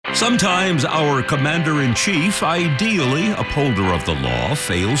Sometimes our commander-in-chief, ideally upholder of the law,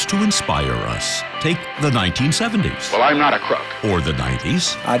 fails to inspire us. Take the 1970s. Well, I'm not a crook. Or the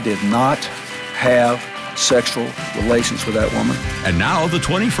 90s. I did not have sexual relations with that woman. And now the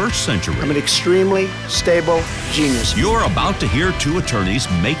 21st century. I'm an extremely stable genius. You're about to hear two attorneys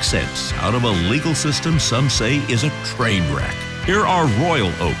make sense out of a legal system some say is a train wreck. Here are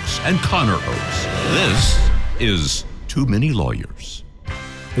Royal Oaks and Connor Oaks. This is Too Many Lawyers.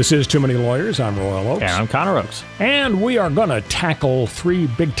 This is Too Many Lawyers. I'm Royal Oaks. And I'm Connor Oaks. And we are going to tackle three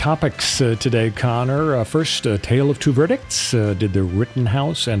big topics today, Connor. First, a tale of two verdicts. Did the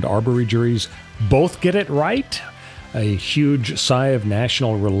Rittenhouse and Arbery juries both get it right? A huge sigh of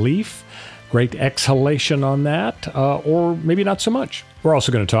national relief. Great exhalation on that, or maybe not so much. We're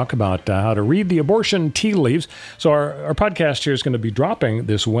also going to talk about how to read the abortion tea leaves. So our podcast here is going to be dropping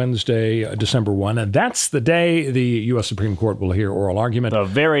this Wednesday, December 1, and that's the day the U.S. Supreme Court will hear oral argument. The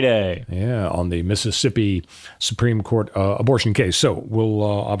very day. Yeah, on the Mississippi Supreme Court abortion case. So we'll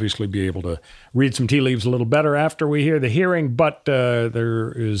obviously be able to read some tea leaves a little better after we hear the hearing, but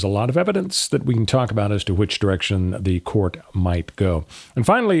there is a lot of evidence that we can talk about as to which direction the court might go. And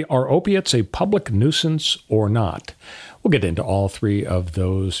finally, are opiates a public nuisance or not? We'll get into all three of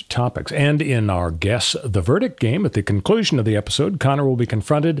those topics. And in our Guess the Verdict game, at the conclusion of the episode, Connor will be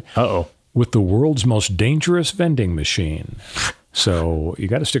confronted with the world's most dangerous vending machine. So you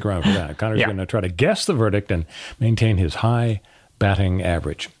got to stick around for that. Connor's going to try to guess the verdict and maintain his high batting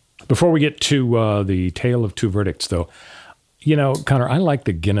average. Before we get to the tale of two verdicts, though, you know, Connor, I like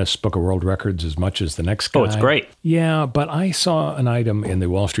the Guinness Book of World Records as much as the next guy. Oh, it's great. Yeah, but I saw an item in the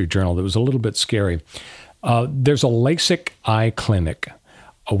Wall Street Journal that was a little bit scary. There's a LASIK eye clinic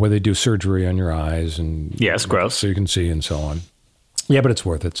where they do surgery on your eyes. And yes, gross. So you can see and so on. Yeah, but it's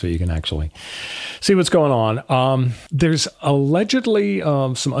worth it so you can actually see what's going on. There's allegedly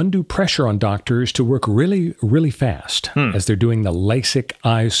some undue pressure on doctors to work really, really fast as they're doing the LASIK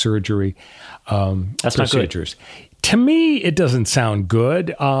eye surgery That's procedures. Not good. To me, it doesn't sound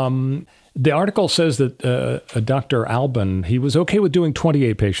good. The article says that Dr. Albin, he was okay with doing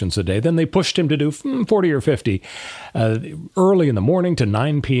 28 patients a day. Then they pushed him to do 40 or 50 early in the morning to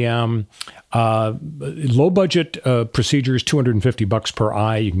 9 p.m. Low-budget procedures, $250 per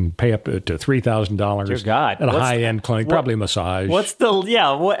eye. You can pay up to $3,000. Dear God. At a high-end clinic, probably a massage. What's the,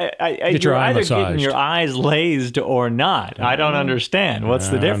 get your eye massaged. Getting your eyes lazed or not. I don't understand. What's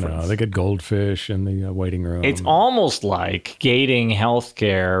the difference? I don't know. They get goldfish in the waiting room. It's almost like gating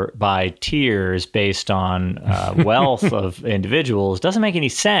healthcare by tiers based on wealth of individuals. Doesn't make any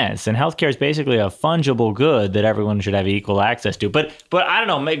sense. And healthcare is basically a fungible good that everyone should have equal access to. But I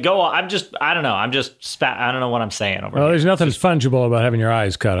don't know. Go on. I don't know. I don't know what I'm saying over here. There's nothing fungible about having your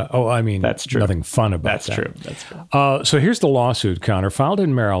eyes cut out. Oh, I mean, that's true. Nothing fun about that. That's true. So here's the lawsuit, Connor, filed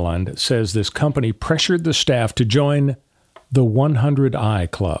in Maryland. It says this company pressured the staff to join the 100 Eye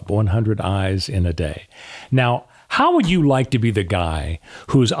Club, 100 eyes in a day. Now, how would you like to be the guy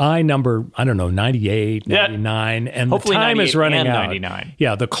whose eye number, 98, 99, and hopefully the time is running out? 99.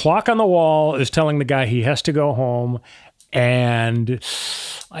 Yeah, the clock on the wall is telling the guy he has to go home, and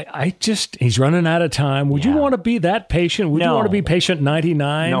he's running out of time. Would you want to be that patient? Would you want to be patient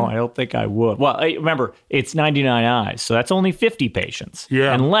 99? No, I don't think I would. Well, remember, it's 99 eyes, so that's only 50 patients.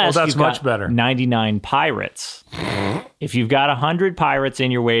 Yeah, unless that's you've much got better. 99 pirates. If you've got 100 pirates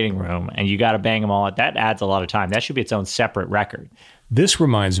in your waiting room and you got to bang them all out, that adds a lot of time. That should be its own separate record. This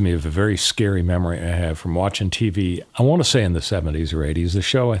reminds me of a very scary memory I have from watching TV. I want to say in the 70s or 80s. The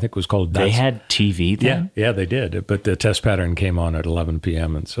show, I think, was called... They had TV then? Yeah, they did. But the test pattern came on at 11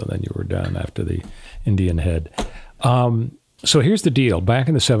 p.m., and so then you were done after the Indian Head. So here's the deal. Back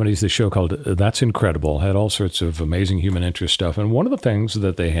in the 70s, the show called That's Incredible had all sorts of amazing human interest stuff. And one of the things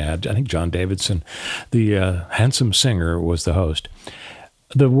that they had, I think John Davidson, the handsome singer, was the host.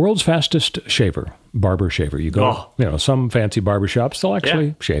 The world's fastest barber shaver. You go, some fancy barber shops, they'll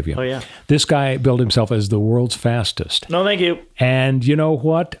actually shave you. Oh, yeah. This guy billed himself as the world's fastest. No, thank you. And you know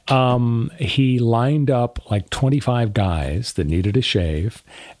what? He lined up like 25 guys that needed a shave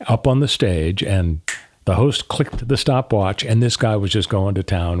up on the stage, and the host clicked the stopwatch, and this guy was just going to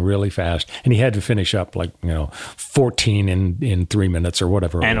town really fast. And he had to finish up 14 in 3 minutes or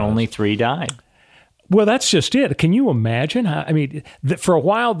whatever. And only 3 died. Well, that's just it. Can you imagine? For a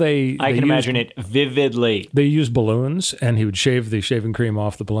while I can imagine it vividly. They used balloons, and he would shave the shaving cream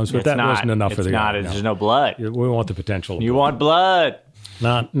off the balloons, but wasn't enough for the guy. It's not. There's no blood. We want the potential. You want blood.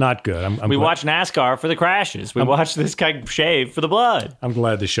 Not good. We watch NASCAR for the crashes. We watch this guy shave for the blood. I'm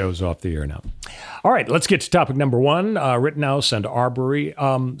glad the show's off the air now. All right, let's get to topic number 1, Rittenhouse and Arbery.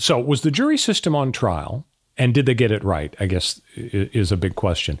 So was the jury system on trial? And did they get it right, I guess, is a big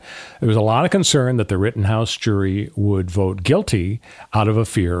question. There was a lot of concern that the Rittenhouse jury would vote guilty out of a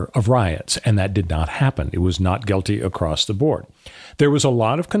fear of riots, and that did not happen. It was not guilty across the board. There was a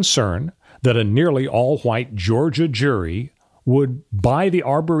lot of concern that a nearly all-white Georgia jury would buy the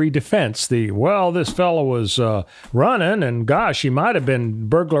Arbery defense, this fellow was running, and gosh, he might have been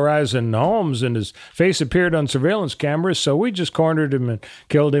burglarizing homes, and his face appeared on surveillance cameras, so we just cornered him and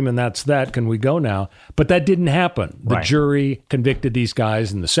killed him, and that's that. Can we go now? But that didn't happen. The jury convicted these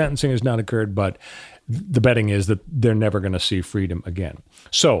guys, and the sentencing has not occurred, but the betting is that they're never going to see freedom again.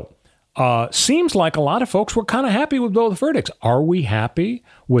 So, seems like a lot of folks were kind of happy with both verdicts. Are we happy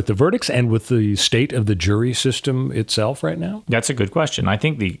with the verdicts and with the state of the jury system itself right now? That's a good question. I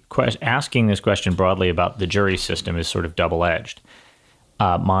think asking this question broadly about the jury system is sort of double-edged.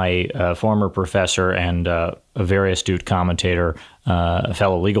 My former professor and a very astute commentator, a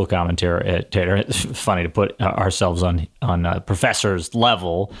fellow legal commentator, it's funny to put ourselves on a professor's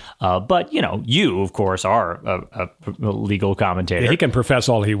level, but you of course are a legal commentator. Yeah, he can profess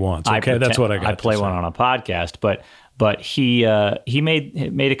all he wants. Okay, that's what I got. I play one on a podcast, but he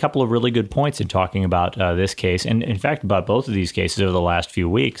made a couple of really good points in talking about this case, and in fact about both of these cases over the last few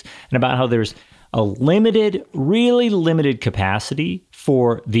weeks, and about how there's a really limited capacity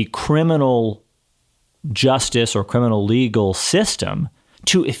for the criminal justice or criminal legal system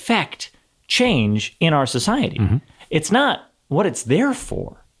to effect change in our society. Mm-hmm. It's not what it's there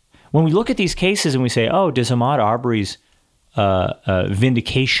for. When we look at these cases and we say, oh, does Ahmaud Arbery's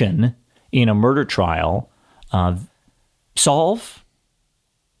vindication in a murder trial solve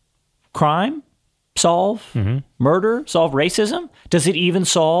crime, solve murder, solve racism? Does it even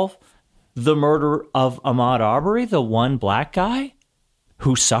solve the murder of Ahmaud Arbery, the one black guy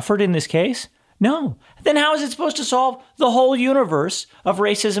who suffered in this case? No. Then how is it supposed to solve the whole universe of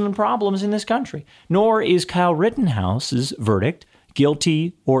racism and problems in this country? Nor is Kyle Rittenhouse's verdict,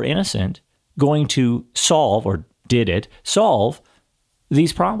 guilty or innocent, going to solve, or did it solve,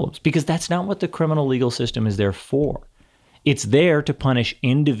 these problems, because that's not what the criminal legal system is there for. It's there to punish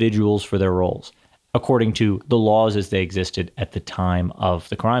individuals for their roles, according to the laws as they existed at the time of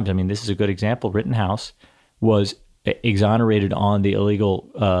the crimes. I mean, this is a good example. Rittenhouse was exonerated on the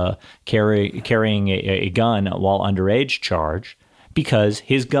illegal carrying a gun while underage charge because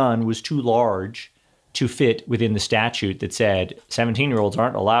his gun was too large to fit within the statute that said 17-year-olds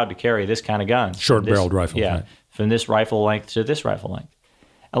aren't allowed to carry this kind of gun. Short-barreled rifle. Yeah, right. From this rifle length to this rifle length.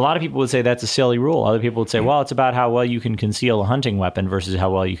 A lot of people would say that's a silly rule. Other people would say, well, it's about how well you can conceal a hunting weapon versus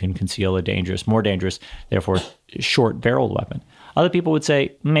how well you can conceal a more dangerous, therefore short-barreled weapon. Other people would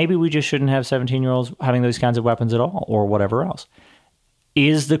say, maybe we just shouldn't have 17-year-olds having those kinds of weapons at all, or whatever else.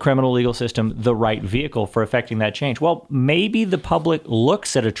 Is the criminal legal system the right vehicle for effecting that change? Well, maybe the public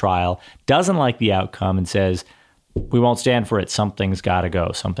looks at a trial, doesn't like the outcome, and says, we won't stand for it. Something's got to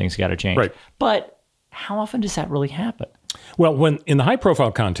go. Something's got to change. Right. But how often does that really happen? Well, when in the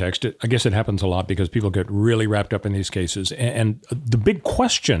high-profile context, I guess it happens a lot because people get really wrapped up in these cases. And the big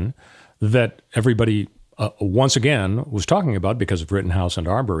question that everybody, once again, was talking about because of Rittenhouse and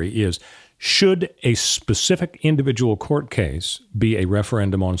Arbery is, should a specific individual court case be a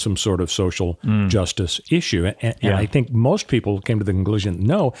referendum on some sort of social justice issue? And I think most people came to the conclusion,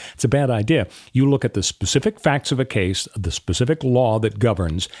 no, it's a bad idea. You look at the specific facts of a case, the specific law that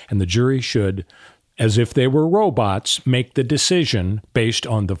governs, and the jury should, as if they were robots, make the decision based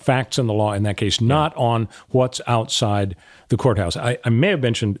on the facts and the law in that case, not on what's outside the courthouse. I may have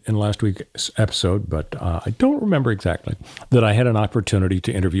mentioned in last week's episode, but I don't remember exactly, that I had an opportunity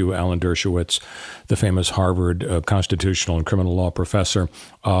to interview Alan Dershowitz, the famous Harvard constitutional and criminal law professor,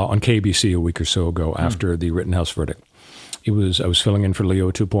 on KBC a week or so ago after the Rittenhouse verdict. I was filling in for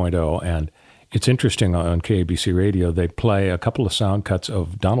Leo 2.0, and it's interesting, on KBC Radio, they play a couple of sound cuts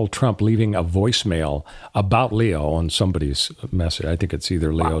of Donald Trump leaving a voicemail about Leo on somebody's message. I think it's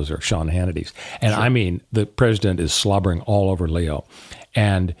either Leo's or Sean Hannity's. And I mean, the president is slobbering all over Leo.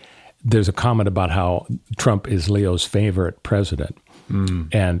 And there's a comment about how Trump is Leo's favorite president.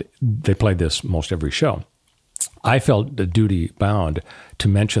 And they play this most every show. I felt the duty bound to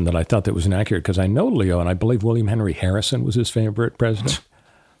mention that I thought that was inaccurate because I know Leo, and I believe William Henry Harrison was his favorite president.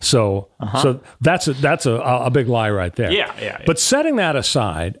 So that's a big lie right there. Yeah. But setting that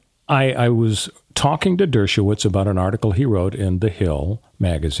aside, I was talking to Dershowitz about an article he wrote in The Hill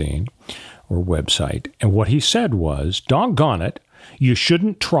magazine or website, and what he said was, doggone it, you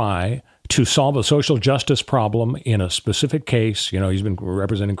shouldn't try to solve a social justice problem in a specific case. He's been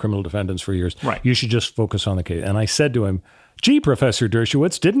representing criminal defendants for years. Right. You should just focus on the case. And I said to him, gee, Professor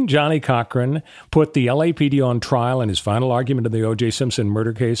Dershowitz, didn't Johnny Cochran put the LAPD on trial in his final argument in the O.J. Simpson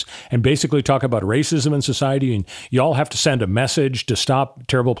murder case and basically talk about racism in society, and you all have to send a message to stop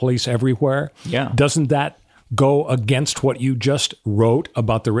terrible police everywhere? Yeah. Doesn't that go against what you just wrote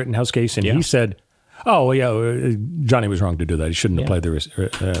about the Rittenhouse case? And he said, oh, yeah, Johnny was wrong to do that. He shouldn't have played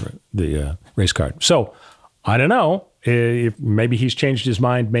the race card. So I don't know. If maybe he's changed his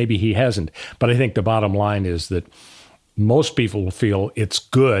mind. Maybe he hasn't. But I think the bottom line is that most people feel it's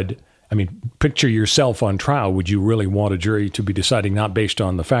good. I mean, picture yourself on trial. Would you really want a jury to be deciding not based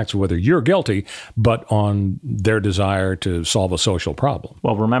on the facts of whether you're guilty, but on their desire to solve a social problem?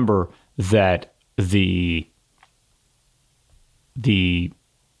 Well, remember that the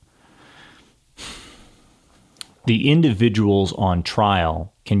individuals on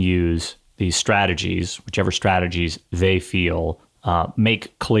trial can use these strategies, whichever strategies they feel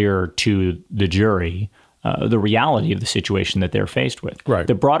make clear to the jury the reality of the situation that they're faced with. Right.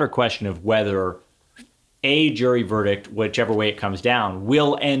 The broader question of whether a jury verdict, whichever way it comes down,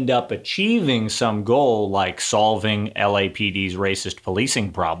 will end up achieving some goal like solving LAPD's racist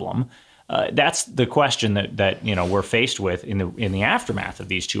policing problem. That's the question that we're faced with in the aftermath of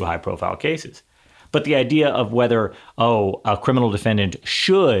these two high-profile cases. But the idea of whether, a criminal defendant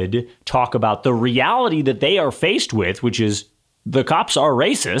should talk about the reality that they are faced with, which is the cops are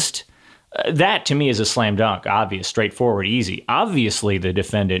racist, that to me is a slam dunk, obvious, straightforward, easy. Obviously, the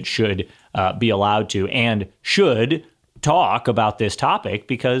defendant should be allowed to and should talk about this topic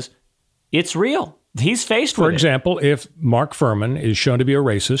because it's real. He's faced with it. For example, if Mark Furman is shown to be a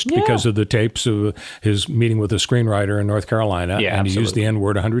racist because of the tapes of his meeting with a screenwriter in North Carolina, and he used the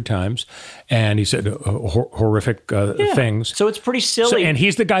N-word 100 times, and he said horrific things. So it's pretty silly. And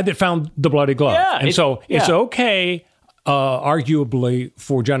he's the guy that found the bloody glove. Yeah, and so it's okay, arguably,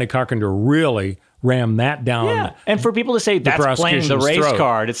 for Johnny Cochran to really ram that down. Yeah, and for people to say that's playing the race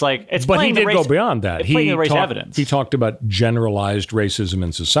card, it's like it's. But playing he did the race, go beyond that. Playing the race evidence. He talked about generalized racism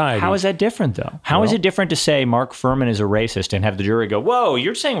in society. How is that different, though? How is it different to say Mark Furman is a racist and have the jury go, "Whoa,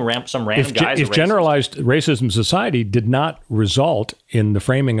 you're saying some random guy's a racist"? If generalized racism in society did not result in the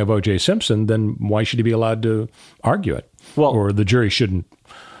framing of O.J. Simpson, then why should he be allowed to argue it? Or the jury shouldn't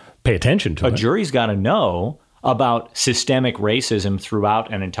pay attention to it. A jury's got to know about systemic racism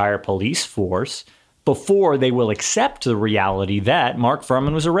throughout an entire police force before they will accept the reality that Mark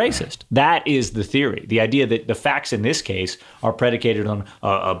Furman was a racist. That is the theory. The idea that the facts in this case are predicated on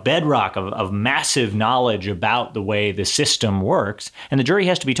a bedrock of massive knowledge about the way the system works. And the jury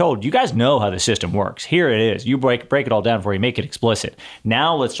has to be told, you guys know how the system works. Here it is. You break it all down before you make it explicit.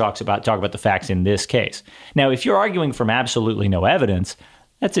 Now let's talk about the facts in this case. Now, if you're arguing from absolutely no evidence,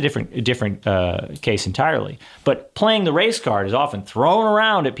 that's a different case entirely. But playing the race card is often thrown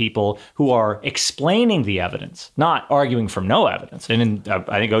around at people who are explaining the evidence, not arguing from no evidence. And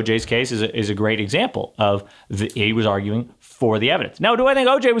I think O.J.'s case is a great example of he was arguing for the evidence. Now, do I think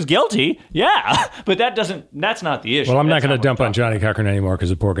O.J. was guilty? Yeah, but that's not the issue. Well, I'm not going to dump on Johnny Cochran anymore because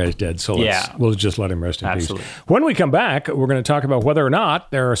the poor guy's dead. So we'll just let him rest in peace. When we come back, we're going to talk about whether or not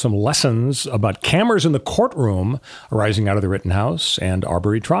there are some lessons about cameras in the courtroom arising out of the Rittenhouse and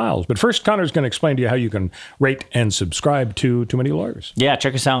Arbery trials. But first, Connor's going to explain to you how you can rate and subscribe to Too Many Lawyers. Yeah,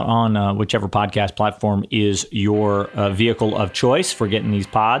 check us out on whichever podcast platform is your vehicle of choice for getting these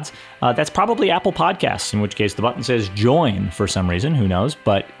pods. That's probably Apple Podcasts, in which case the button says join for some reason. Who knows?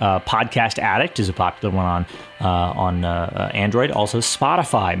 But Podcast Addict is a popular one on Android. Also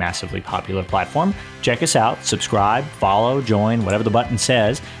Spotify, massively popular platform. Check us out, subscribe, follow, join, whatever the button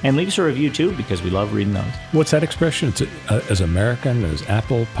says, and leave us a review too, because we love reading those. What's that expression? It's as American as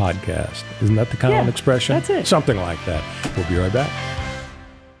Apple Podcast. Isn't that the common expression? That's it. Something like that. We'll be right back.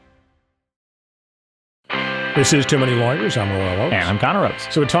 This is Too Many Lawyers. I'm Royal Oakes. And I'm Connor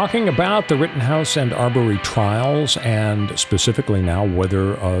Oakes. So we're talking about the Rittenhouse and Arbery trials, and specifically now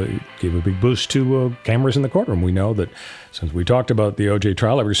whether give a big boost to cameras in the courtroom. We know that since we talked about the O.J.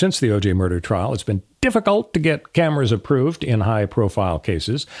 trial, ever since the O.J. murder trial, it's been difficult to get cameras approved in high-profile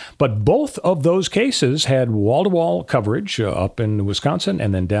cases. But both of those cases had wall-to-wall coverage up in Wisconsin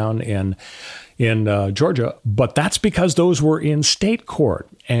and then down in Georgia, but that's because those were in state court.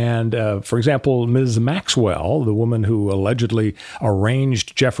 And, for example, Ms. Maxwell, the woman who allegedly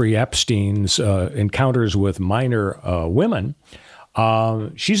arranged Jeffrey Epstein's encounters with minor women,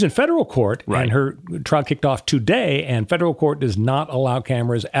 She's in federal court, Right. and her trial kicked off today, and federal court does not allow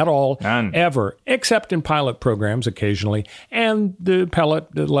cameras at all, None. ever, except in pilot programs occasionally. And the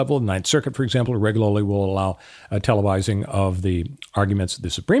appellate level, the Ninth Circuit, for example, regularly will allow televising of the arguments. The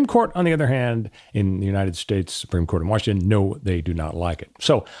Supreme Court, on the other hand, in the United States, Supreme Court in Washington, no, they do not like it.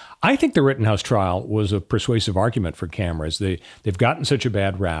 So I think the Rittenhouse trial was a persuasive argument for cameras. They've gotten such a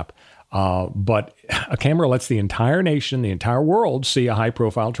bad rap. But a camera lets the entire nation, the entire world see a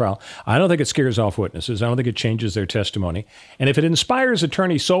high-profile trial. I don't think it scares off witnesses. I don't think it changes their testimony. And if it inspires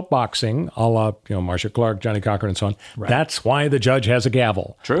attorney soapboxing, a la Marcia Clark, Johnny Cochran, and so on, that's why the judge has a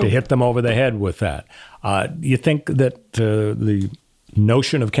gavel to hit them over the head with that. You think that the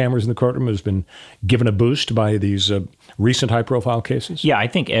notion of cameras in the courtroom has been given a boost by these recent high-profile cases? Yeah, I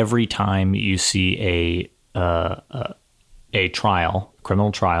think every time you see a trial,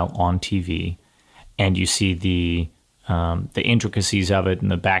 criminal trial on TV, and you see the intricacies of it and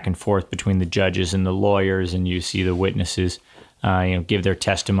the back and forth between the judges and the lawyers, and you see the witnesses give their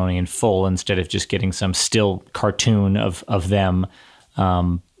testimony in full instead of just getting some still cartoon of them,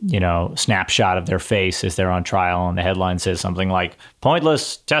 snapshot of their face as they're on trial, and the headline says something like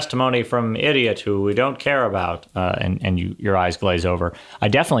 "pointless testimony from idiot who we don't care about," and your eyes glaze over. I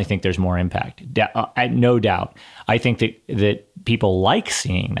definitely think there's more impact, no doubt. I think that people like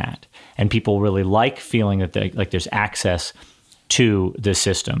seeing that, and people really like feeling that there's access to the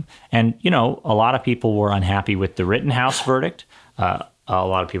system. And a lot of people were unhappy with the Rittenhouse verdict. A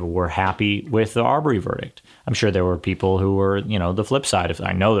lot of people were happy with the Arbery verdict. I'm sure there were people who were, the flip side of.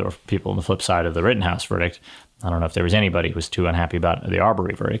 I know there were people on the flip side of the Rittenhouse verdict. I don't know if there was anybody who was too unhappy about the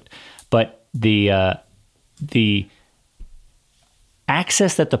Arbery verdict, but the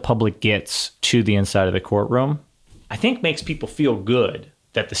access that the public gets to the inside of the courtroom, I think, makes people feel good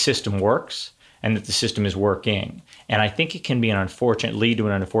that the system works and that the system is working. And I think it can be lead to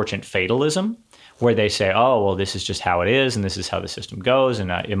an unfortunate fatalism, where they say, oh, well, this is just how it is, and this is how the system goes, and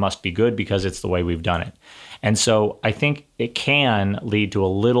it must be good because it's the way we've done it. And so I think it can lead to a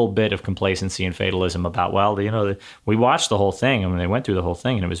little bit of complacency and fatalism about, well, we watched the whole thing, and they went through the whole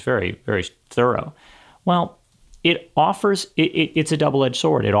thing, and it was very, very thorough. Well, it offers it's a double-edged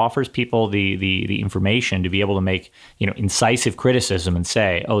sword. It offers people the information to be able to make incisive criticism and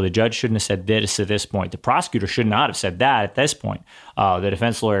say, oh, the judge shouldn't have said this at this point. The prosecutor should not have said that at this point. The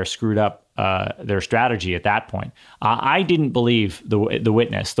defense lawyer screwed up their strategy at that point. I didn't believe the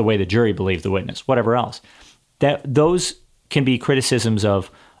witness the way the jury believed the witness. Whatever else, those can be criticisms of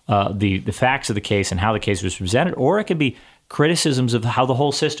the facts of the case and how the case was presented, or it can be criticisms of how the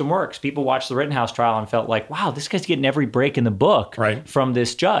whole system works. People watched the Rittenhouse trial and felt like, wow, this guy's getting every break in the book from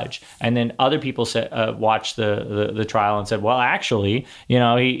this judge. And then other people watched the trial and said, well, actually,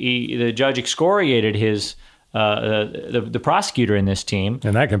 the judge excoriated his the prosecutor in this team,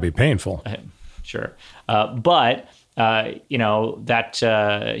 and that can be painful. Sure, but he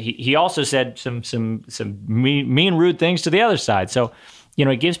also said some mean, rude things to the other side. So,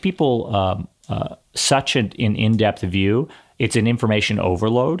 it gives people such an in-depth view. It's an information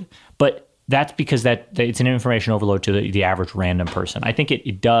overload, but that's because it's an information overload to the average random person. I think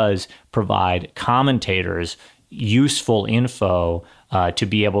it does provide commentators useful info to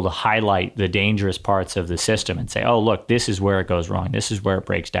be able to highlight the dangerous parts of the system and say, oh, look, this is where it goes wrong. This is where it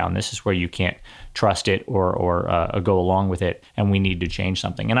breaks down. This is where you can't trust it or go along with it, and we need to change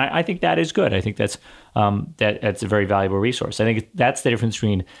something. And I think that is good. I think that's a very valuable resource. I think that's the difference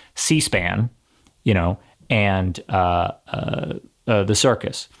between C-SPAN, and the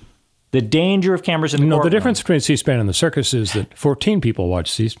circus. The danger of cameras in the courtroom. The difference between C-SPAN and the circus is that 14 people watch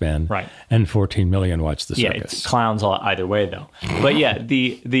C-SPAN, and 14 million watch the circus. Yeah, it's clowns either way, though. But yeah,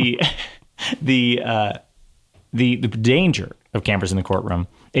 the danger of cameras in the courtroom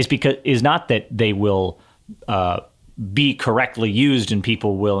is not that they will be correctly used and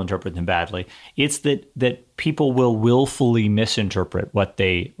people will interpret them badly. It's that people will willfully misinterpret what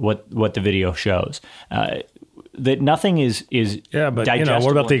the video shows. That nothing is but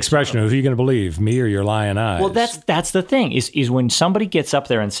what about the expression of who are you going to believe, me or your lying eyes? Well, that's the thing is when somebody gets up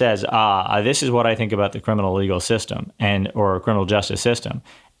there and says, this is what I think about the criminal legal system or criminal justice system,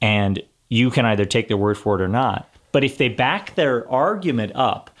 and you can either take their word for it or not. But if they back their argument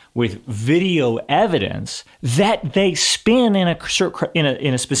up with video evidence that they spin in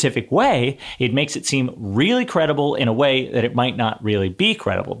a specific way, it makes it seem really credible in a way that it might not really be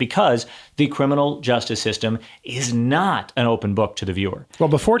credible, because the criminal justice system is not an open book to the viewer. Well,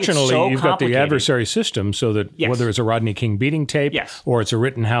 but fortunately, you've got the adversary system, so that whether it's a Rodney King beating tape or it's a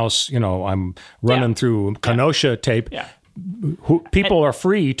Rittenhouse, I'm running through Kenosha tape, people are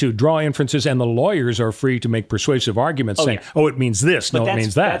free to draw inferences, and the lawyers are free to make persuasive arguments saying, "Oh, it means this. But no, it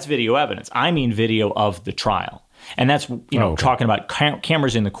means that." That's video evidence. I mean video of the trial, and that's talking about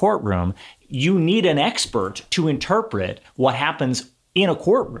cameras in the courtroom. You need an expert to interpret what happens in a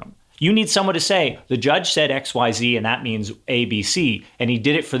courtroom. You need someone to say, the judge said X, Y, Z, and that means A, B, C, and he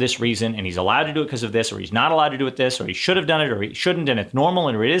did it for this reason, and he's allowed to do it because of this, or he's not allowed to do it this, or he should have done it, or he shouldn't, and it's normal,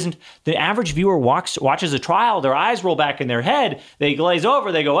 and or it isn't. The average viewer watches a trial, their eyes roll back in their head, they glaze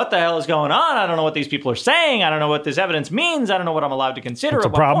over, they go, what the hell is going on? I don't know what these people are saying. I don't know what this evidence means. I don't know what I'm allowed to consider. It's a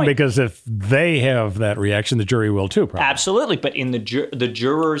problem because if they have that reaction, the jury will too, probably. Absolutely, but in the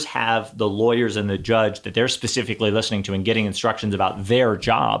jurors have the lawyers and the judge that they're specifically listening to and getting instructions about their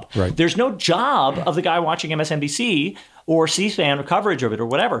job. Right. There's no job of the guy watching MSNBC or C-SPAN or coverage of it or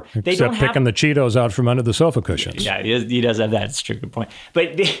whatever. They Except picking the Cheetos out from under the sofa cushions. Yeah, he does have that. It's a true good point.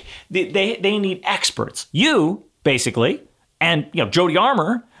 But they need experts. You, basically, and Jody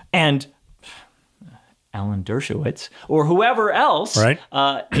Armour and Alan Dershowitz or whoever else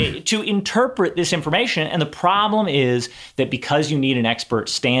to interpret this information. And the problem is that because you need an expert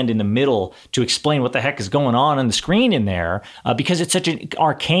stand in the middle to explain what the heck is going on the screen in there, because it's such an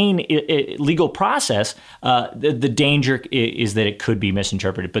arcane legal process, the danger is that it could be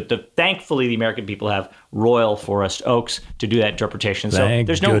misinterpreted. But thankfully, the American people have Royal Forest Oaks to do that interpretation. So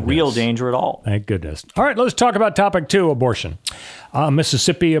there's no real danger at all. Thank goodness. All right, let's talk about topic 2, abortion.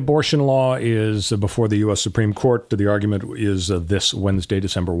 Mississippi abortion law is before the U.S. Supreme Court. The argument is this Wednesday,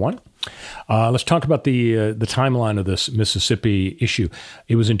 December 1. Let's talk about the timeline of this Mississippi issue.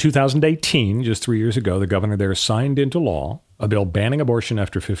 It was in 2018, just 3 years ago, the governor there signed into law a bill banning abortion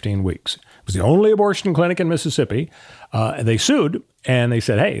after 15 weeks. It was the only abortion clinic in Mississippi. They sued, and they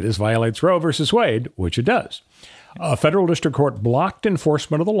said, hey, this violates Roe versus Wade, which it does. A federal district court blocked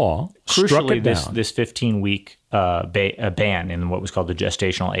enforcement of the law, struck it down. This 15-week ban in what was called the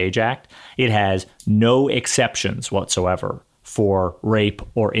Gestational Age Act, it has no exceptions whatsoever for rape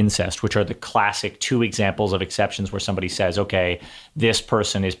or incest, which are the classic 2 examples of exceptions where somebody says, okay, this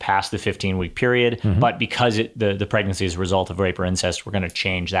person is past the 15-week period, but because the pregnancy is a result of rape or incest, we're going to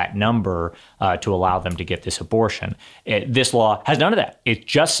change that number to allow them to get this abortion. This law has none of that. It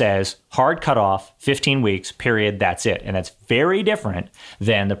just says hard cutoff, 15 weeks, period, that's it. And that's very different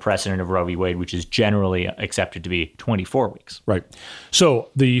than the precedent of Roe v. Wade, which is generally accepted to be 24 weeks. Right. So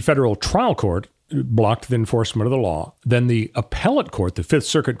the federal trial court blocked the enforcement of the law. Then the appellate court, the Fifth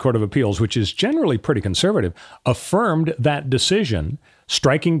Circuit Court of Appeals, which is generally pretty conservative, affirmed that decision,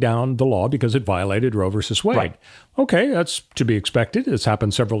 striking down the law because it violated Roe versus Wade. Right. Okay, that's to be expected. It's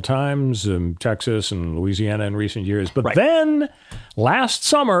happened several times in Texas and Louisiana in recent years. But then last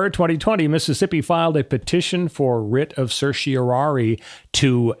summer, 2020, Mississippi filed a petition for writ of certiorari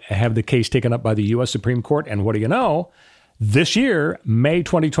to have the case taken up by the U.S. Supreme Court. And what do you know? This year, May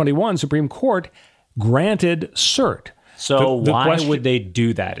 2021, Supreme Court granted cert. So why would they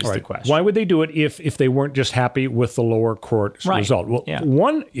do that is the question. Why would they do it if they weren't just happy with the lower court result? Well,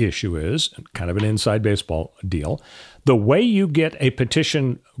 one issue is, kind of an inside baseball deal, the way you get a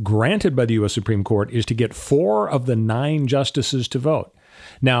petition granted by the U.S. Supreme Court is to get 4 of the 9 justices to vote.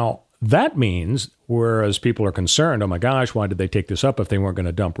 Now, that means, whereas people are concerned, oh my gosh, why did they take this up if they weren't going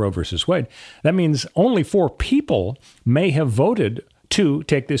to dump Roe versus Wade? That means only 4 people may have voted to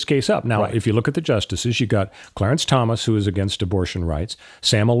take this case up. Now, if you look at the justices, you got Clarence Thomas, who is against abortion rights,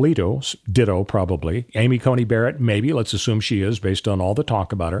 Sam Alito, ditto probably, Amy Coney Barrett, maybe, let's assume she is based on all the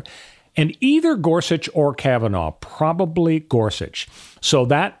talk about her, and either Gorsuch or Kavanaugh, probably Gorsuch. So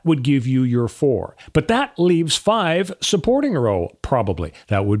that would give you your 4. But that leaves 5 supporting Roe, probably.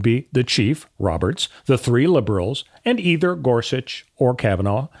 That would be the Chief, Roberts, the 3 liberals, and either Gorsuch or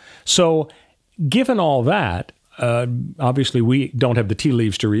Kavanaugh. So given all that, obviously we don't have the tea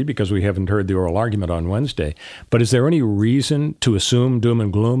leaves to read because we haven't heard the oral argument on Wednesday. But is there any reason to assume doom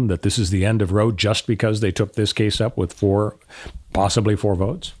and gloom that this is the end of Roe just because they took this case up with possibly 4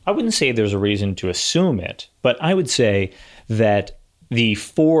 votes? I wouldn't say there's a reason to assume it, but I would say that the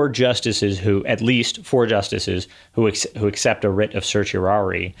 4 justices who accept a writ of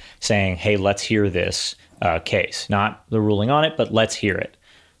certiorari saying, hey, let's hear this case, not the ruling on it, but let's hear it.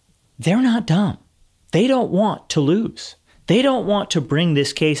 They're not dumb. They don't want to lose. They don't want to bring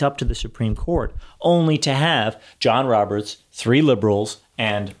this case up to the Supreme Court only to have John Roberts, 3 liberals,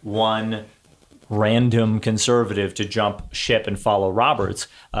 and 1 random conservative to jump ship and follow Roberts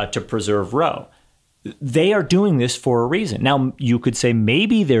to preserve Roe. They are doing this for a reason. Now, you could say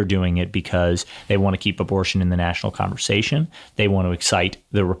maybe they're doing it because they want to keep abortion in the national conversation. They want to excite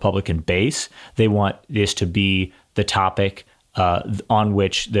the Republican base. They want this to be the topic on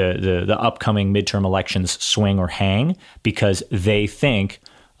which the upcoming midterm elections swing or hang, because they think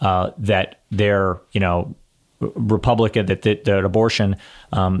that their Republican, that abortion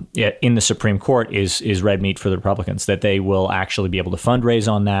in the Supreme Court is red meat for the Republicans, that they will actually be able to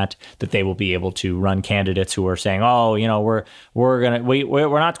fundraise on that they will be able to run candidates who are saying, we're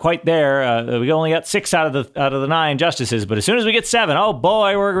not quite there. We only got 6 out of the 9 justices, but as soon as we get 7, oh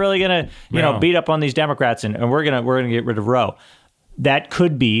boy, we're really gonna beat up on these Democrats and we're gonna get rid of Roe. That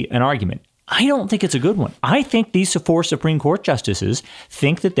could be an argument. I don't think it's a good one. I think these 4 Supreme Court justices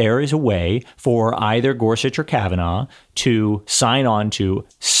think that there is a way for either Gorsuch or Kavanaugh to sign on to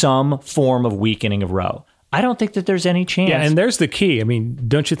some form of weakening of Roe. I don't think that there's any chance. Yeah, and there's the key. I mean,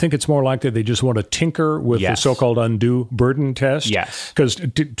 don't you think it's more likely they just want to tinker with the so-called undue burden test? Yes. Because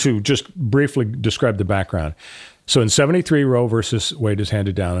to just briefly describe the background. So in 73, Roe versus Wade is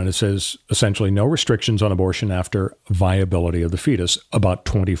handed down, and it says essentially no restrictions on abortion after viability of the fetus, about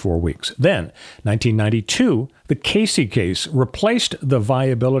 24 weeks. Then, 1992, the Casey case replaced the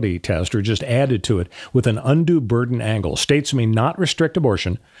viability test, or just added to it, with an undue burden angle. States may not restrict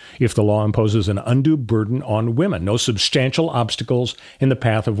abortion if the law imposes an undue burden on women. No substantial obstacles in the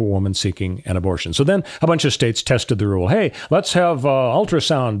path of a woman seeking an abortion. So then a bunch of states tested the rule. Hey, let's have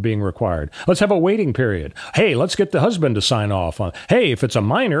ultrasound being required. Let's have a waiting period. Hey, let's get the husband to sign off on. Hey, if it's a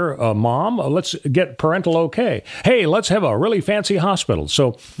minor, mom, let's get parental okay. Hey, let's have a really fancy hospital.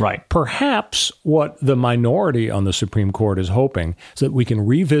 So perhaps what the minority on the Supreme Court is hoping is that we can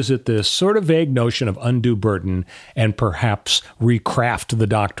revisit this sort of vague notion of undue burden and perhaps recraft the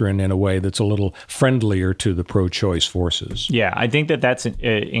doctrine in a way that's a little friendlier to the pro-choice forces. Yeah, I think that's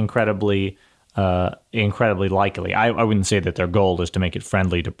incredibly likely. I wouldn't say that their goal is to make it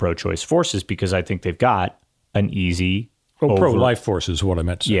friendly to pro-choice forces, because I think they've got an easy pro-life forces is what I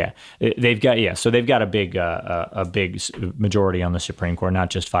meant to say. Yeah, they've got a big majority on the Supreme Court, not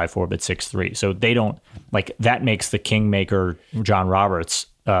just 5-4 but 6-3. So they don't that makes the kingmaker John Roberts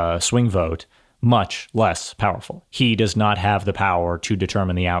swing vote much less powerful. He does not have the power to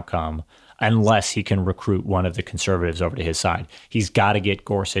determine the outcome unless he can recruit one of the conservatives over to his side. He's got to get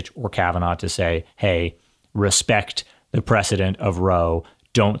Gorsuch or Kavanaugh to say, hey, respect the precedent of Roe.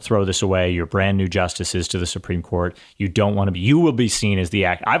 Don't throw this away. You're brand new justices to the Supreme Court. You don't want to be. You will be seen as the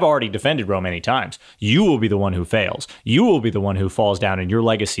act. I've already defended Roe many times. You will be the one who fails. You will be the one who falls down, and your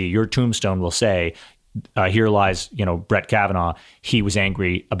legacy, your tombstone will say, here lies, Brett Kavanaugh. He was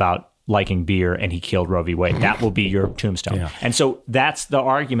angry about liking beer and he killed Roe v. Wade. That will be your tombstone. Yeah. And so that's the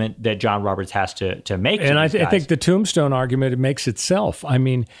argument that John Roberts has to make. And I think the tombstone argument, it makes itself. I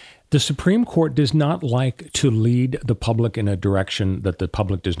mean, the Supreme Court does not like to lead the public in a direction that the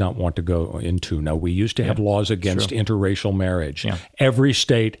public does not want to go into. Now, we used to have laws against interracial marriage. Yeah. Every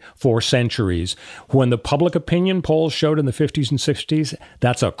state for centuries. When the public opinion polls showed in the 50s and 60s,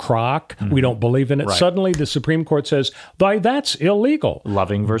 that's a crock. Mm-hmm. We don't believe in it. Right. Suddenly, the Supreme Court says, that's illegal.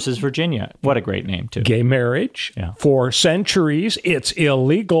 Loving versus Virginia. What a great name, too. Gay marriage. Yeah. For centuries, it's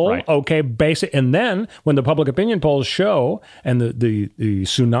illegal. Right. Okay, basic. And then, when the public opinion polls show, and the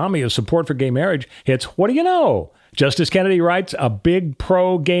tsunami of support for gay marriage hits, what do you know? Justice Kennedy writes a big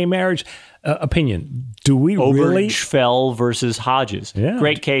pro-gay marriage opinion. Do we really? Obergefell versus Hodges. Yeah.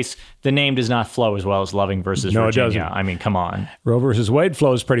 Great case. The name does not flow as well as Loving versus Virginia. It doesn't. I mean, come on. Roe versus Wade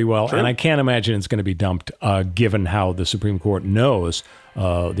flows pretty well, and I can't imagine it's going to be dumped given how the Supreme Court knows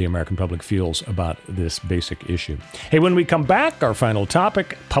the American public feels about this basic issue. Hey, when we come back, our final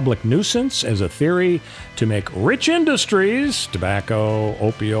topic, public nuisance as a theory to make rich industries, tobacco,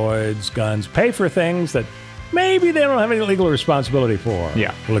 opioids, guns, pay for things that maybe they don't have any legal responsibility for.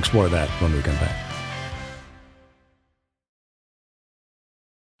 Yeah. We'll explore that when we come back.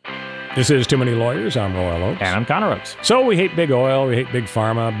 This is Too Many Lawyers. I'm Royal Oakes. And I'm Connor Oakes. So we hate big oil, we hate big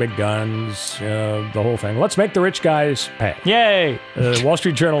pharma, big guns, the whole thing. Let's make the rich guys pay. Yay! The Wall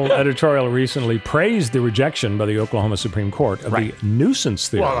Street Journal editorial recently praised the rejection by the Oklahoma Supreme Court of the nuisance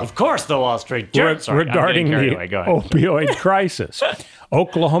theory. Well, of course the Wall Street Journal. Regarding the opioid crisis.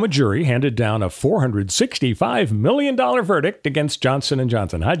 Oklahoma jury handed down a $465 million verdict against Johnson &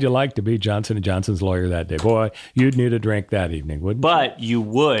 Johnson. How'd you like to be Johnson & Johnson's lawyer that day? Boy, you'd need a drink that evening, wouldn't you? But you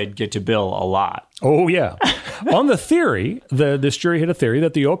would get to bill a lot. Oh, yeah. On the theory, this jury had a theory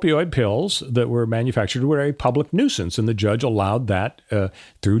that the opioid pills that were manufactured were a public nuisance, and the judge allowed that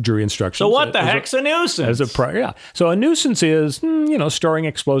through jury instructions. So what the heck's a nuisance? So a nuisance is, storing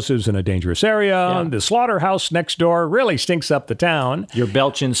explosives in a dangerous area. Yeah. The slaughterhouse next door really stinks up the town. You're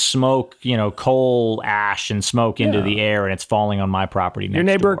belching smoke, coal ash and smoke into the air, and it's falling on my property next door. Your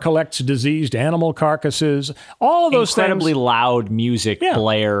neighbor collects diseased animal carcasses. All of those incredibly loud music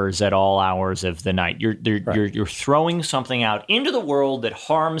blares at all hours of the the night. You're throwing something out into the world that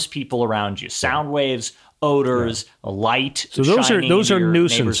harms people around you. Sound waves, odors, a light. So those are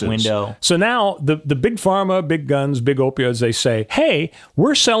nuisances. Window. So now the big pharma, big guns, big opioids, they say, hey,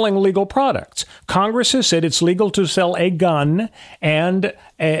 we're selling legal products. Congress has said it's legal to sell a gun and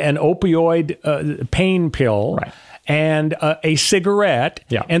an opioid pain pill. Right. And a cigarette.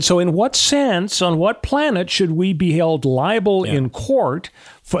 Yeah. And so in what sense, on what planet should we be held liable in court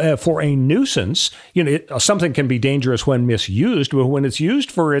for a nuisance? Something can be dangerous when misused, but when it's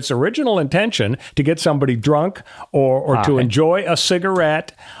used for its original intention to get somebody drunk or to enjoy a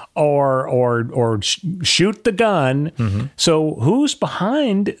cigarette or shoot the gun. Mm-hmm. So who's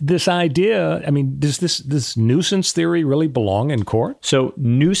behind this idea? I mean, does this nuisance theory really belong in court? So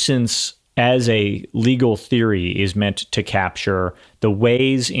nuisance as a legal theory is meant to capture the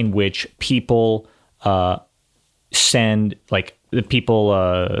ways in which people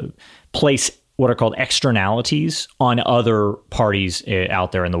place what are called externalities on other parties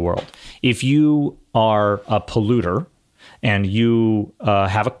out there in the world. If you are a polluter and you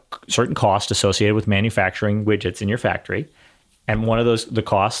have a certain cost associated with manufacturing widgets in your factory, and one of the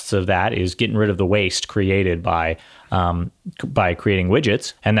costs of that is getting rid of the waste created by creating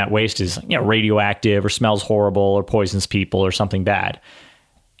widgets, and that waste is radioactive or smells horrible or poisons people or something bad.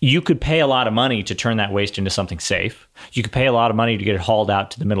 You could pay a lot of money to turn that waste into something safe. You could pay a lot of money to get it hauled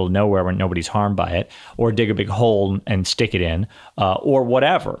out to the middle of nowhere where nobody's harmed by it, or dig a big hole and stick it in, or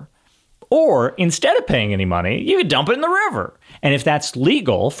whatever. Or instead of paying any money, you could dump it in the river. And if that's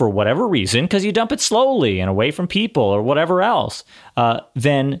legal for whatever reason, because you dump it slowly and away from people or whatever else,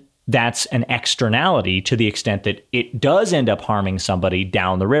 then that's an externality to the extent that it does end up harming somebody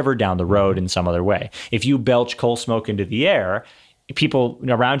down the river, down the road in some other way. If you belch coal smoke into the air, people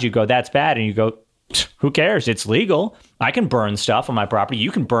around you go, that's bad. And you go, who cares? It's legal. I can burn stuff on my property.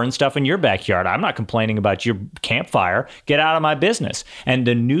 You can burn stuff in your backyard. I'm not complaining about your campfire. Get out of my business. And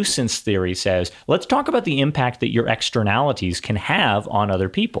the nuisance theory says, let's talk about the impact that your externalities can have on other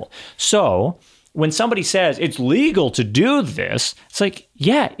people. So when somebody says it's legal to do this, it's like,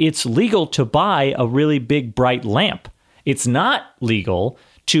 yeah, it's legal to buy a really big bright lamp. It's not legal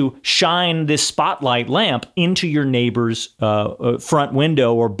to shine this spotlight lamp into your neighbor's front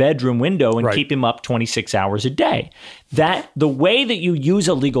window or bedroom window and keep him up 26 hours a day. That the way that you use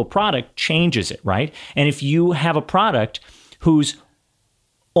a legal product changes it, right? And if you have a product whose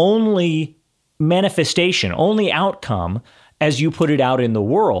only manifestation, only outcome as you put it out in the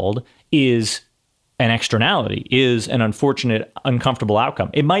world is an externality, is an unfortunate, uncomfortable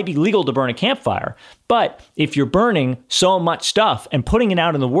outcome. It might be legal to burn a campfire, but if you're burning so much stuff and putting it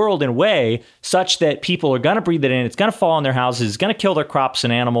out in the world in a way such that people are going to breathe it in, it's going to fall on their houses, it's going to kill their crops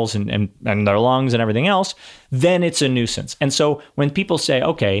and animals and their lungs and everything else, then it's a nuisance. And so when people say,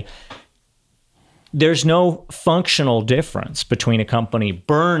 okay, there's no functional difference between a company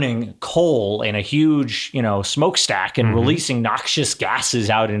burning coal in a huge, smokestack and releasing noxious gases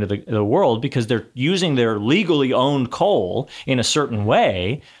out into the world because they're using their legally owned coal in a certain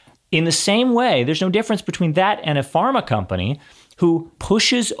way. In the same way, there's no difference between that and a pharma company who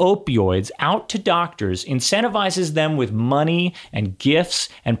pushes opioids out to doctors, incentivizes them with money and gifts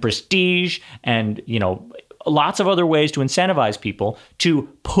and prestige and, lots of other ways to incentivize people to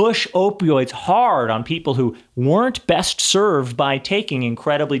push opioids hard on people who weren't best served by taking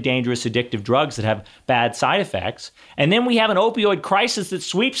incredibly dangerous addictive drugs that have bad side effects. And then we have an opioid crisis that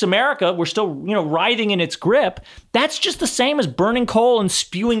sweeps America. We're still, writhing in its grip. That's just the same as burning coal and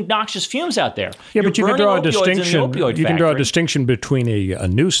spewing noxious fumes out there. Yeah, but you can draw a distinction. You can draw a distinction between a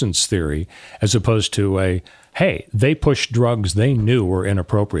nuisance theory as opposed to hey, they pushed drugs they knew were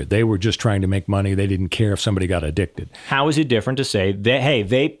inappropriate. They were just trying to make money. They didn't care if somebody got addicted. How is it different to say that, hey,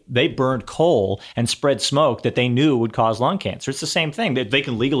 they burned coal and spread smoke that they knew would cause lung cancer? It's the same thing. They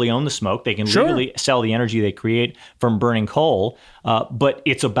can legally own the smoke. They can legally sell the energy they create from burning coal. But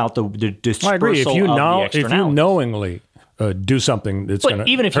it's about the dispersal I agree. Of the externalities. If you knowingly do something that's going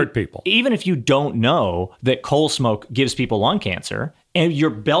to hurt people. Even if you don't know that coal smoke gives people lung cancer, and you're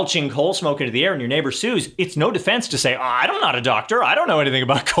belching coal smoke into the air and your neighbor sues, it's no defense to say, I'm not a doctor. I don't know anything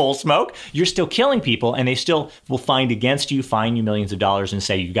about coal smoke. You're still killing people, and they still will fine you millions of dollars and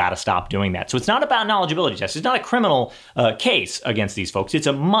say you got to stop doing that. So it's not about knowledgeability tests. It's not a criminal case against these folks. It's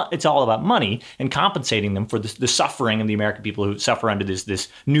all about money and compensating them for the suffering of the American people who suffer under this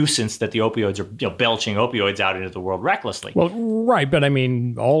nuisance that the opioids are belching opioids out into the world recklessly. Well, right, but I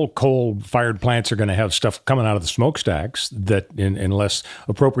mean, all coal-fired plants are going to have stuff coming out of the smokestacks that, unless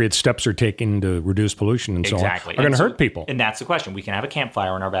appropriate steps are taken to reduce pollution and so on, are going to hurt people. And that's the question. We can have a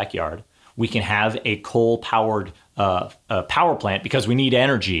campfire in our backyard. We can have a coal-powered power plant because we need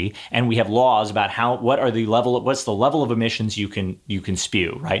energy, and we have laws about what's the level of emissions you can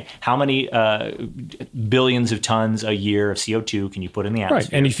spew, right? How many billions of tons a year of CO2 can you put in the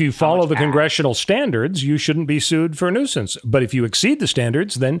atmosphere? Right, and if you follow the congressional standards, you shouldn't be sued for a nuisance. But if you exceed the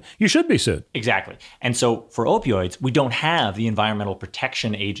standards, then you should be sued. Exactly. And so for opioids, we don't have the Environmental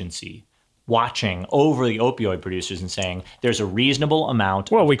Protection Agency watching over the opioid producers and saying there's a reasonable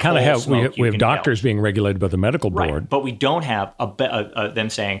amount. Well, we kind of have we have doctors being regulated by the medical board, right, but we don't have them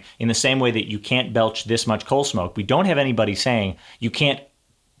saying in the same way that you can't belch this much coal smoke. We don't have anybody saying you can't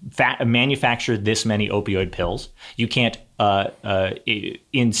manufacture this many opioid pills. You can't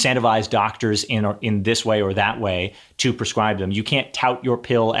incentivize doctors in this way or that way to prescribe them. You can't tout your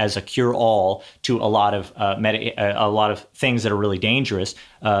pill as a cure-all to a lot of things that are really dangerous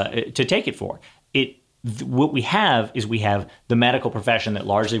to take it for. What we have is the medical profession that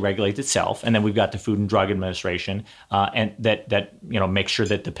largely regulates itself, and then we've got the Food and Drug Administration, and that makes sure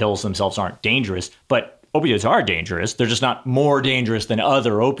that the pills themselves aren't dangerous, but opioids are dangerous. They're just not more dangerous than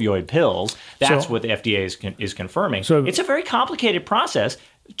other opioid pills. That's what the FDA is confirming. So it's a very complicated process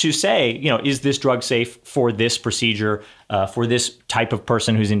to say, is this drug safe for this procedure, for this type of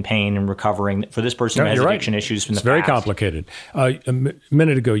person who's in pain and recovering, for this person who has addiction issues from the past. It's very complicated. A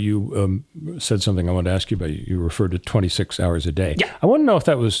minute ago, you said something I wanted to ask you about. You referred to 26 hours a day. Yeah. I want to know if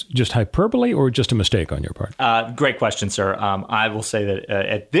that was just hyperbole or just a mistake on your part. Great question, sir. I will say that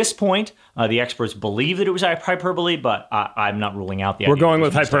at this point, the experts believe that it was hyperbole, but I'm not ruling out the idea. We're going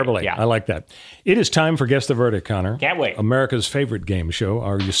with hyperbole. Yeah. I like that. It is time for Guess the Verdict, Connor. Can't wait. America's favorite game show.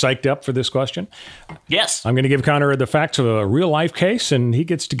 Are you psyched up for this question? Yes. I'm going to give Connor the facts of a real-life case, and he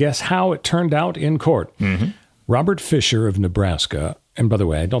gets to guess how it turned out in court. Mm-hmm. Robert Fisher of Nebraska, and by the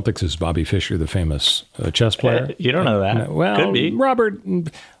way, I don't think this is Bobby Fischer, the famous chess player. You don't know that. Well, could be. Robert,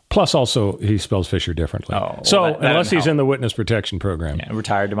 plus also he spells Fisher differently. Unless he's in the witness protection program. Yeah,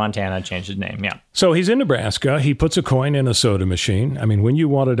 retired to Montana, changed his name, yeah. So he's in Nebraska. He puts a coin in a soda machine. I mean, when you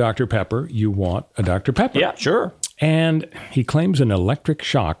want a Dr. Pepper, you want a Dr. Pepper. Yeah, sure. And he claims an electric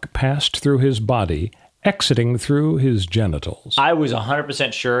shock passed through his body, exiting through his genitals. I was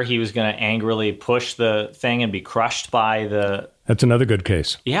 100% sure he was going to angrily push the thing and be crushed by the... That's another good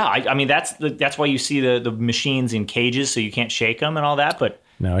case. Yeah, I mean, that's why you see the machines in cages so you can't shake them and all that, but...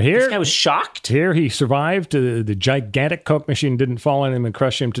 Now here, this guy was shocked. Here he survived. The gigantic Coke machine didn't fall on him and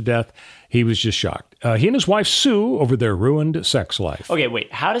crush him to death. He was just shocked. He and his wife sue over their ruined sex life. Okay,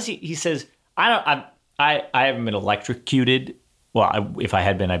 wait. How does he says, I haven't been electrocuted. Well, if I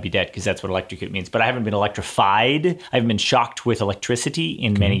had been, I'd be dead because that's what electrocute means. But I haven't been electrified. I haven't been shocked with electricity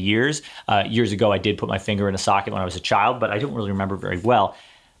in many years. Years ago, I did put my finger in a socket when I was a child, but I don't really remember very well.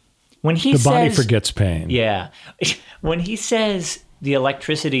 When he says... The body forgets pain. Yeah. When he says... the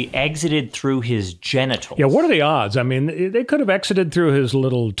electricity exited through his genitals. Yeah, what are the odds? I mean, they could have exited through his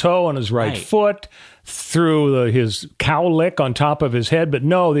little toe on his right foot, through his cowlick on top of his head, but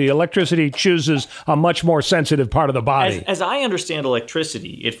no, the electricity chooses a much more sensitive part of the body. As I understand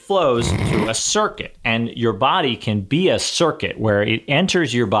electricity, it flows through a circuit, and your body can be a circuit where it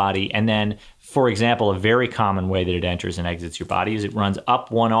enters your body and then... For example, a very common way that it enters and exits your body is it runs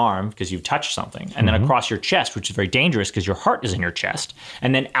up one arm because you've touched something, and then across your chest, which is very dangerous because your heart is in your chest,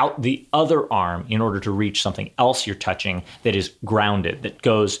 and then out the other arm in order to reach something else you're touching that is grounded, that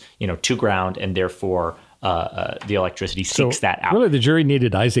goes, to ground, and therefore the electricity seeks that out. Really, the jury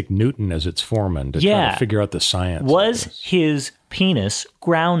needed Isaac Newton as its foreman to try to figure out the science. Was his penis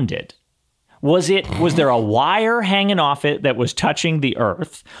grounded? Was there a wire hanging off it that was touching the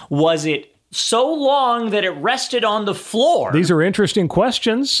earth? Was it so long that it rested on the floor? These are interesting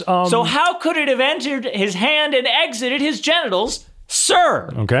questions. So how could it have entered his hand and exited his genitals, sir?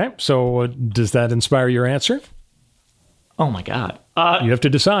 Okay, so does that inspire your answer? Oh, my God. You have to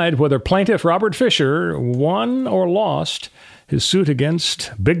decide whether plaintiff Robert Fisher won or lost his suit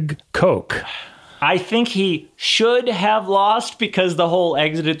against Big Coke. I think he should have lost because the whole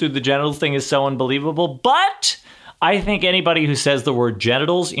exited through the genitals thing is so unbelievable, but... I think anybody who says the word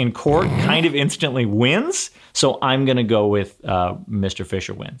genitals in court kind of instantly wins. So I'm going to go with Mr.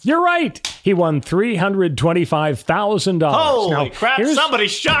 Fisher wins. You're right. He won $325,000. Holy crap. Somebody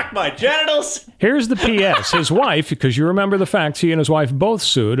shocked my genitals. Here's the P.S. His wife, because you remember the facts, he and his wife both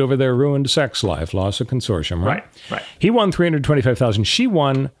sued over their ruined sex life, loss of consortium, right? Right. He won $325,000. She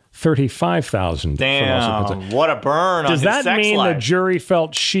won $35,000. Damn, what a burn on his sex life. Does that mean the jury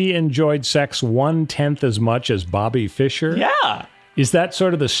felt she enjoyed sex 1/10 as much as Bobby Fisher? Yeah. Is that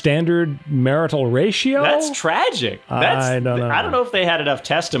sort of the standard marital ratio? That's tragic. I don't know. I don't know if they had enough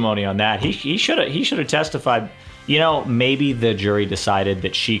testimony on that. He should have testified. You know, maybe the jury decided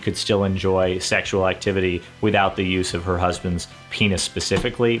that she could still enjoy sexual activity without the use of her husband's penis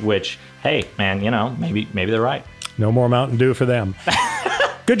specifically, which, hey, man, you know, maybe they're right. No more Mountain Dew for them.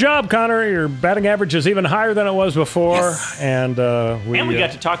 Good job, Connor. Your batting average is even higher than it was before. Yes. And we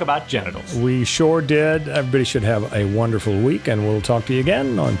got to talk about genitals. We sure did. Everybody should have a wonderful week, and we'll talk to you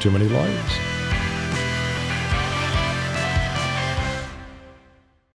again on Too Many Lawyers.